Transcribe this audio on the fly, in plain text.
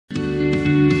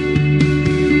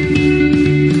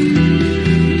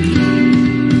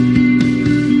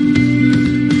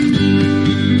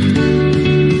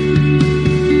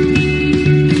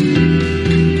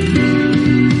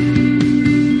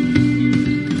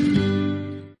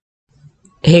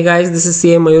Hey guys, this is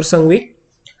CA Mayur Sanghavi.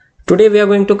 Today we are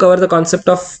going to cover the concept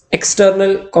of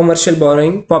external commercial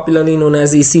borrowing, popularly known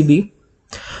as ECB.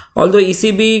 Although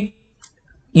ECB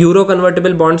Euro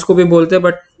convertible bonds को भी बोलते हैं,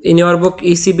 but in your book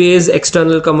ECB is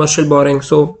external commercial borrowing,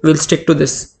 so we'll stick to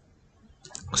this.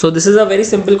 So this is a very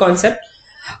simple concept.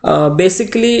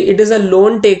 Basically, it is a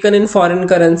loan taken in foreign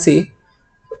currency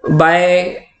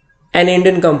by an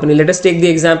Indian company. Let us take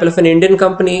the example of an Indian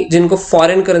company जिनको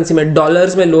foreign currency में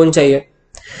dollars में loan चाहिए.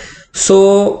 So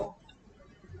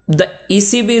the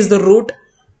ECB is the route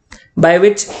by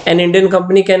which an Indian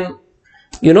company can,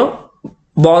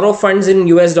 borrow funds in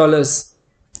US dollars.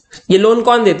 ये loan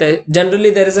कौन देता है?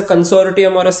 Generally there is a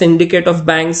consortium or a syndicate of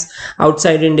banks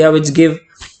outside India which give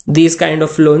these kind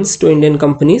of loans to Indian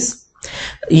companies.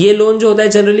 ये loan जो होता है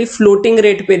generally floating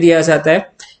rate पे दिया जाता है.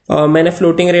 मैंने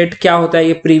फ्लोटिंग रेट क्या होता है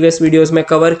ये प्रीवियस वीडियोस में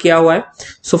कवर किया हुआ है.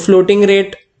 सो फ्लोटिंग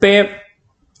रेट पे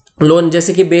लोन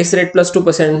जैसे कि बेस रेट प्लस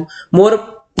 2%, मोर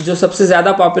जो सबसे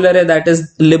ज्यादा पॉपुलर है that is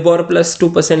LIBOR plus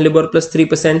 2%, LIBOR plus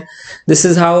 3%. This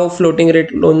is how floating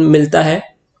rate loan मिलता है.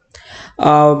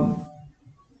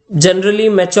 जनरली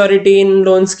मैच्योरिटी इन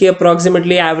लोन्स की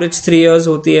अप्रोक्सीमेटली एवरेज 3 years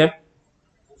होती है.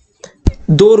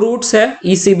 दो रूट्स है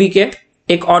ईसीबी के,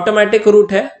 एक ऑटोमेटिक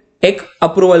रूट है, एक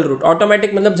अप्रूवल रूट.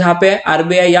 ऑटोमेटिक मतलब जहां पे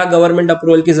आरबीआई या गवर्नमेंट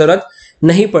अप्रूवल की जरूरत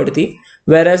नहीं पड़ती,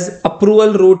 वेर एज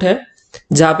अप्रूवल रूट है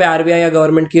जहां पे आरबीआई या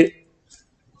गवर्नमेंट की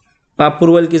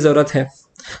अप्रूवल की जरूरत है.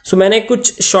 सो मैंने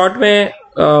कुछ शॉर्ट में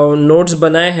नोट्स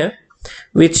बनाए हैं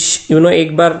विच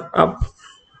एक बार आप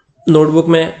नोटबुक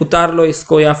में उतार लो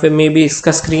इसको या फिर मे बी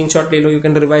इसका स्क्रीनशॉट ले लो. You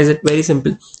can revise it very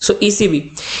simple. So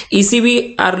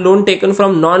ECB are loan taken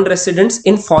from non residents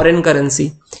in foreign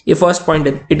currency. ये फर्स्ट पॉइंट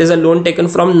है. It is a loan taken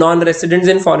from non residents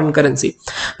in foreign currency.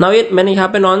 Now ये मैंने यहाँ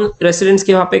पे non residents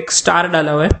के वहां पे एक स्टार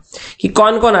डाला हुआ है कि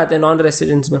कौन कौन आते हैं नॉन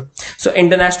रेसिडेंट्स में. So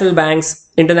international banks,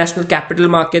 international capital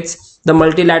markets, the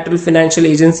multilateral financial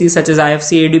agencies such as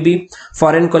IFC, ADB,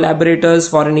 foreign collaborators,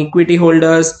 foreign equity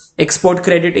holders, export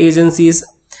credit agencies.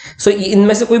 So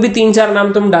इनमें से कोई भी 3-4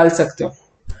 नाम तुम डाल सकते हो.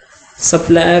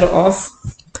 Supplier of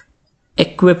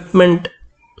equipment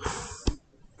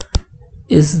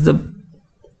is the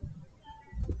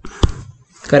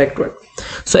correct one.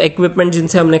 So equipment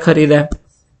जिनसे हमने खरीदा है.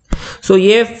 So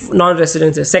ये non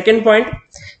residents है. Second point,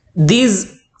 these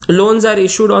loans are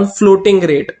issued on floating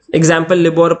rate. Example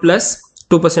LIBOR plus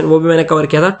 2%, वो भी मैंने कवर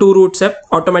किया था. 2 रूट्स है,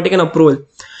 ऑटोमेटिक एंड अप्रूवल.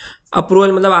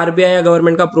 अप्रूवल मतलब आरबीआई या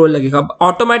गवर्नमेंट का अप्रूवल लगेगा.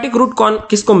 ऑटोमेटिक रूट कौन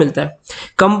किसको मिलता है?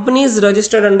 Companies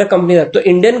registered under company act. तो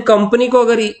इंडियन कंपनी को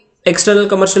अगर एक्सटर्नल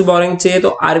कमर्शियल बोरिंग चाहिए तो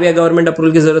आरबीआई गवर्नमेंट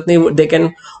अप्रूवल की जरूरत नहीं. They can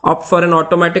opt for an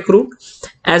automatic route.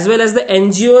 As well as the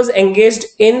NGOs engaged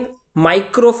in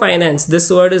micro finance.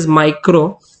 This word is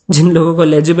micro, जिन लोगों को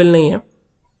लेजिबल नहीं है,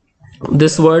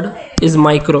 दिस वर्ड इज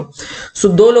माइक्रो. सो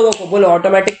दो लोगों को बोलो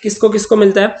ऑटोमेटिक किसको किसको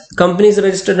मिलता है? Companies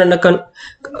registered under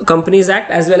companies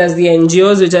act as well as the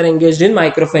NGOs which are engaged in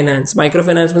micro finance. Micro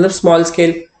finance मतलब स्मॉल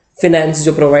स्केल फाइनेंस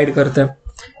जो प्रोवाइड करते हैं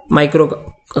माइक्रो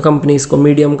कंपनीज को,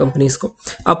 मीडियम कंपनीज को.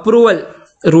 Approval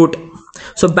root.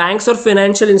 सो बैंक्स और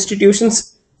फाइनेंशियल इंस्टीट्यूशंस,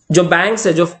 जो banks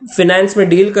है जो फाइनेंस में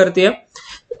डील करती है,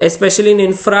 स्पेशली इन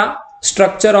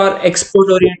इंफ्रास्ट्रक्चर और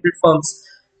एक्सपोर्ट ओरिएंटेड फर्म्स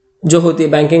जो होती है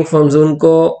बैंकिंग फर्म्स,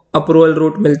 उनको अप्रूवल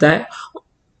रूट मिलता है.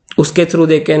 उसके through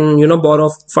they can borrow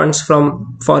funds from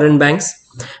foreign banks.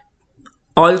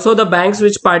 Also the banks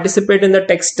which participate in the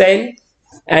textile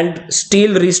and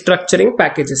steel restructuring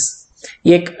packages.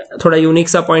 ये एक थोड़ा यूनिक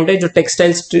सा पॉइंट है. जो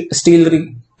टेक्सटाइल स्टील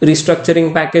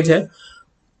रिस्ट्रक्चरिंग पैकेज है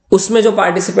उसमें जो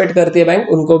पार्टिसिपेट करती है बैंक,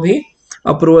 उनको भी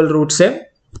अप्रूवल रूट से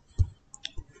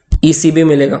ईसीबी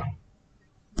मिलेगा.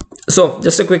 So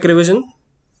just a quick revision.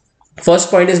 First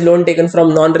point is loan taken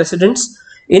from non residents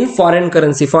in foreign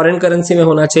currency. Foreign currency में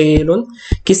होना चाहिए ये लोन.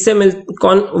 किससे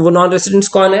वो नॉन रेसिडेंट्स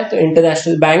कौन है? तो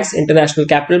international banks, international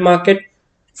capital market,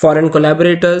 foreign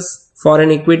collaborators,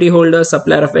 foreign equity holder,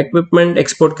 supplier of equipment,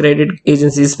 export credit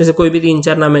agency. इसमें से कोई भी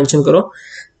 3-4 नाम मेंशन करो.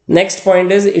 Next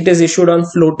point is it is issued on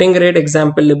floating rate.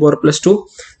 Example LIBOR plus 2.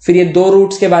 फिर ये 2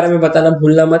 रूट्स के बारे में बताना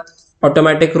भूलना मत.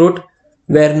 Automatic route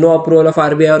where no approval of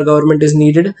RBI or government is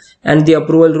needed, and the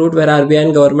approval route where RBI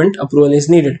and government approval is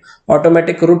needed.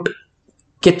 Automatic route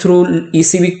के through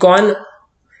ECB कौन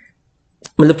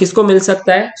मतलब किसको मिल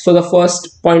सकता है? So the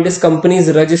first point is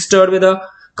companies registered with the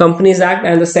Companies Act,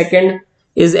 and the second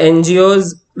is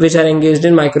NGOs which are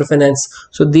engaged in microfinance.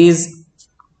 So these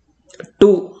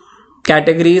 2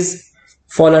 categories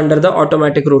fall under the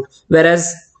automatic route,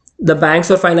 whereas the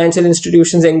banks or financial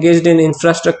institutions engaged in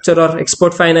infrastructure or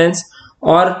export finance,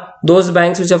 or those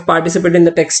banks which have participated in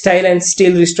the textile and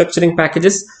steel restructuring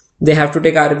packages, they have to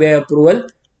take RBI approval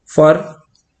for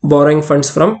borrowing funds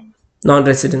from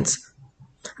non-residents.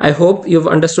 I hope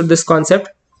you've understood this concept.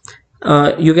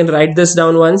 You can write this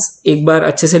down once, एक बार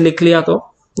अच्छे से लिख लिया तो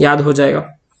याद हो जाएगा.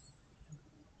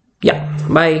 या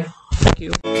बाय, थैंक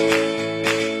यू.